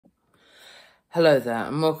Hello there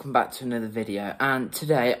and welcome back to another video, and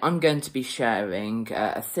today I'm going to be sharing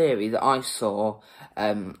a theory that I saw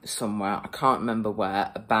somewhere, I can't remember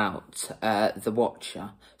where, about The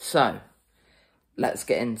Watcher. So, let's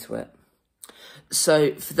get into it.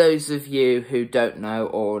 So, for those of you who don't know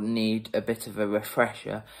or need a bit of a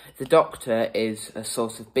refresher, the Doctor is a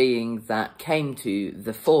sort of being that came to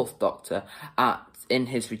the Fourth Doctor in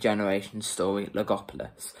his regeneration story,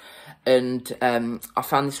 Logopolis. And I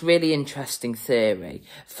found this really interesting theory.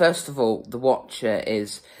 First of all, the Watcher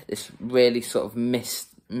is this really sort of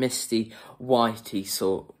misty, whitey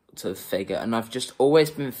sort of figure, and I've just always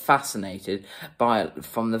been fascinated by it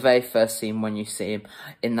from the very first scene when you see him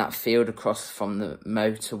in that field across from the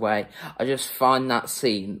motorway. I just find that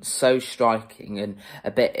scene so striking and a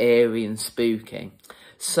bit eerie and spooky.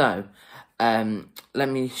 So, let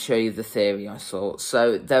me show you the theory I saw.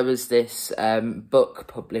 So there was this book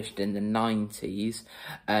published in the 90s,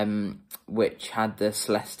 which had the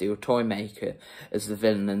Celestial Toymaker as the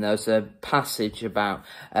villain, and there was a passage about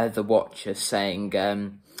the Watcher saying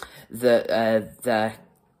that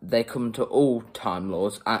they come to all Time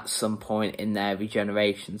Lords at some point in their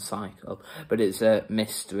regeneration cycle, but it's a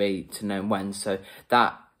mystery to know when. So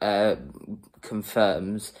that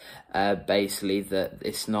confirms basically that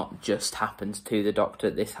this not just happens to the Doctor,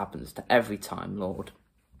 this happens to every Time Lord.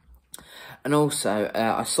 And also,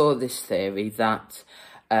 I saw this theory that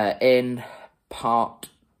in part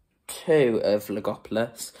 2 of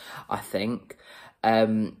Logopolis, I think,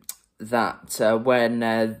 that when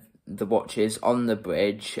the Watcher is on the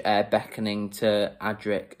bridge beckoning to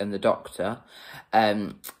Adric and the Doctor,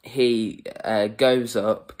 he goes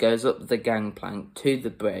up the gangplank to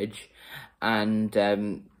the bridge and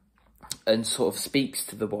sort of speaks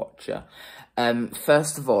to the Watcher.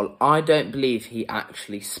 First of all, I don't believe he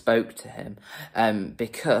actually spoke to him,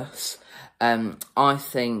 because I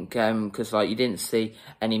think, because like you didn't see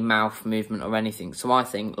any mouth movement or anything, so I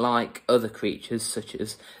think, like other creatures such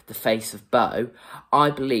as the face of Bo, I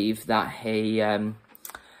believe that he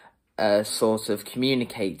sort of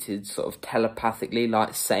communicated sort of telepathically,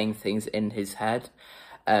 like saying things in his head,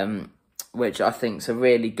 which I think is a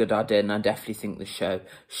really good idea, and I definitely think the show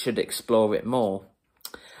should explore it more.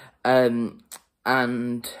 But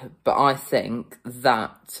I think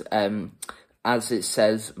that, as it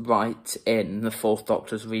says right in the Fourth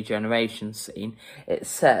Doctor's regeneration scene, it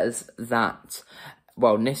says that,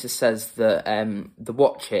 well, Nyssa says that the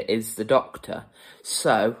Watcher is the Doctor.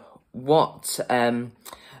 So, what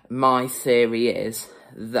my theory is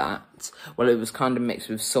that, well, it was kind of mixed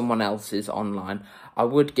with someone else's online. I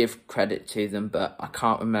would give credit to them, but I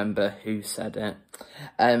can't remember who said it.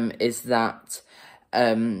 Is that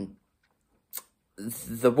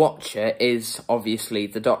the Watcher is obviously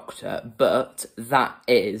the Doctor, but that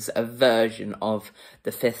is a version of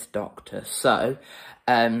the Fifth Doctor. So,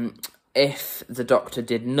 if the Doctor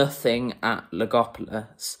did nothing at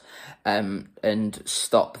Logopolis and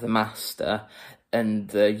stop the Master, and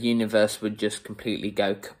the universe would just completely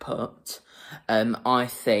go kaput, I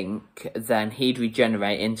think then he'd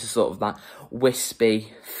regenerate into sort of that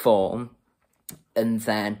wispy form, and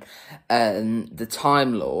then the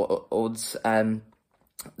Time Lords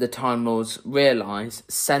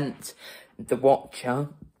sent the Watcher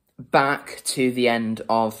back to the end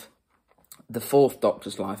of the Fourth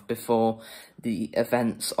Doctor's life, before the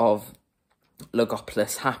events of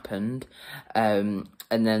Logopolis happened, and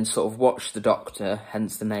then sort of watched the Doctor,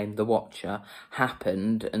 hence the name The Watcher,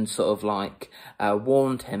 happened, and sort of like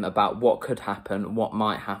warned him about what could happen, what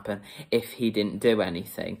might happen if he didn't do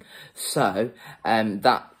anything. So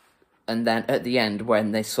and then at the end,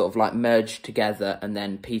 when they sort of like merge together and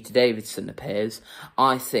then Peter Davison appears,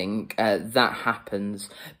 I think that happens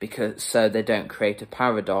because so they don't create a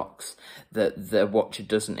paradox that the Watcher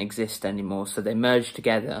doesn't exist anymore. So they merge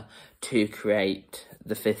together to create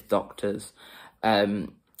the Fifth Doctor's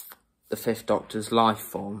life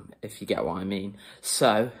form, if you get what I mean.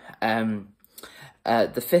 So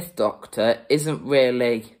the Fifth Doctor isn't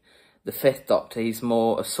really the Fifth Doctor, he's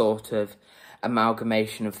more a sort of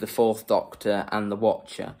amalgamation of the Fourth Doctor and the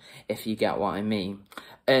Watcher, if you get what I mean.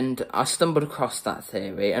 And I stumbled across that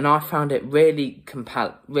theory, and I found it really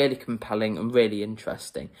compelling and really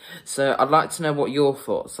interesting. So I'd like to know what your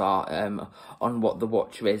thoughts are on what the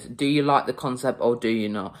Watcher is. Do you like the concept, or do you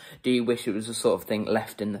not? Do you wish it was a sort of thing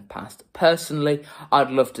left in the past? Personally,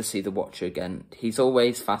 I'd love to see the Watcher again. He's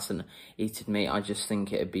always fascinated me. I just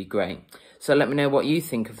think it'd be great. So let me know what you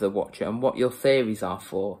think of the Watcher and what your theories are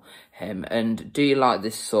for him. And do you like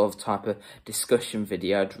this sort of type of discussion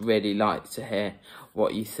video? I'd really like to hear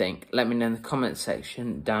what you think. Let me know in the comment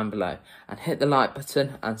section down below. And hit the like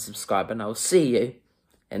button and subscribe. And I will see you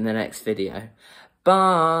in the next video.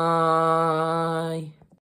 Bye!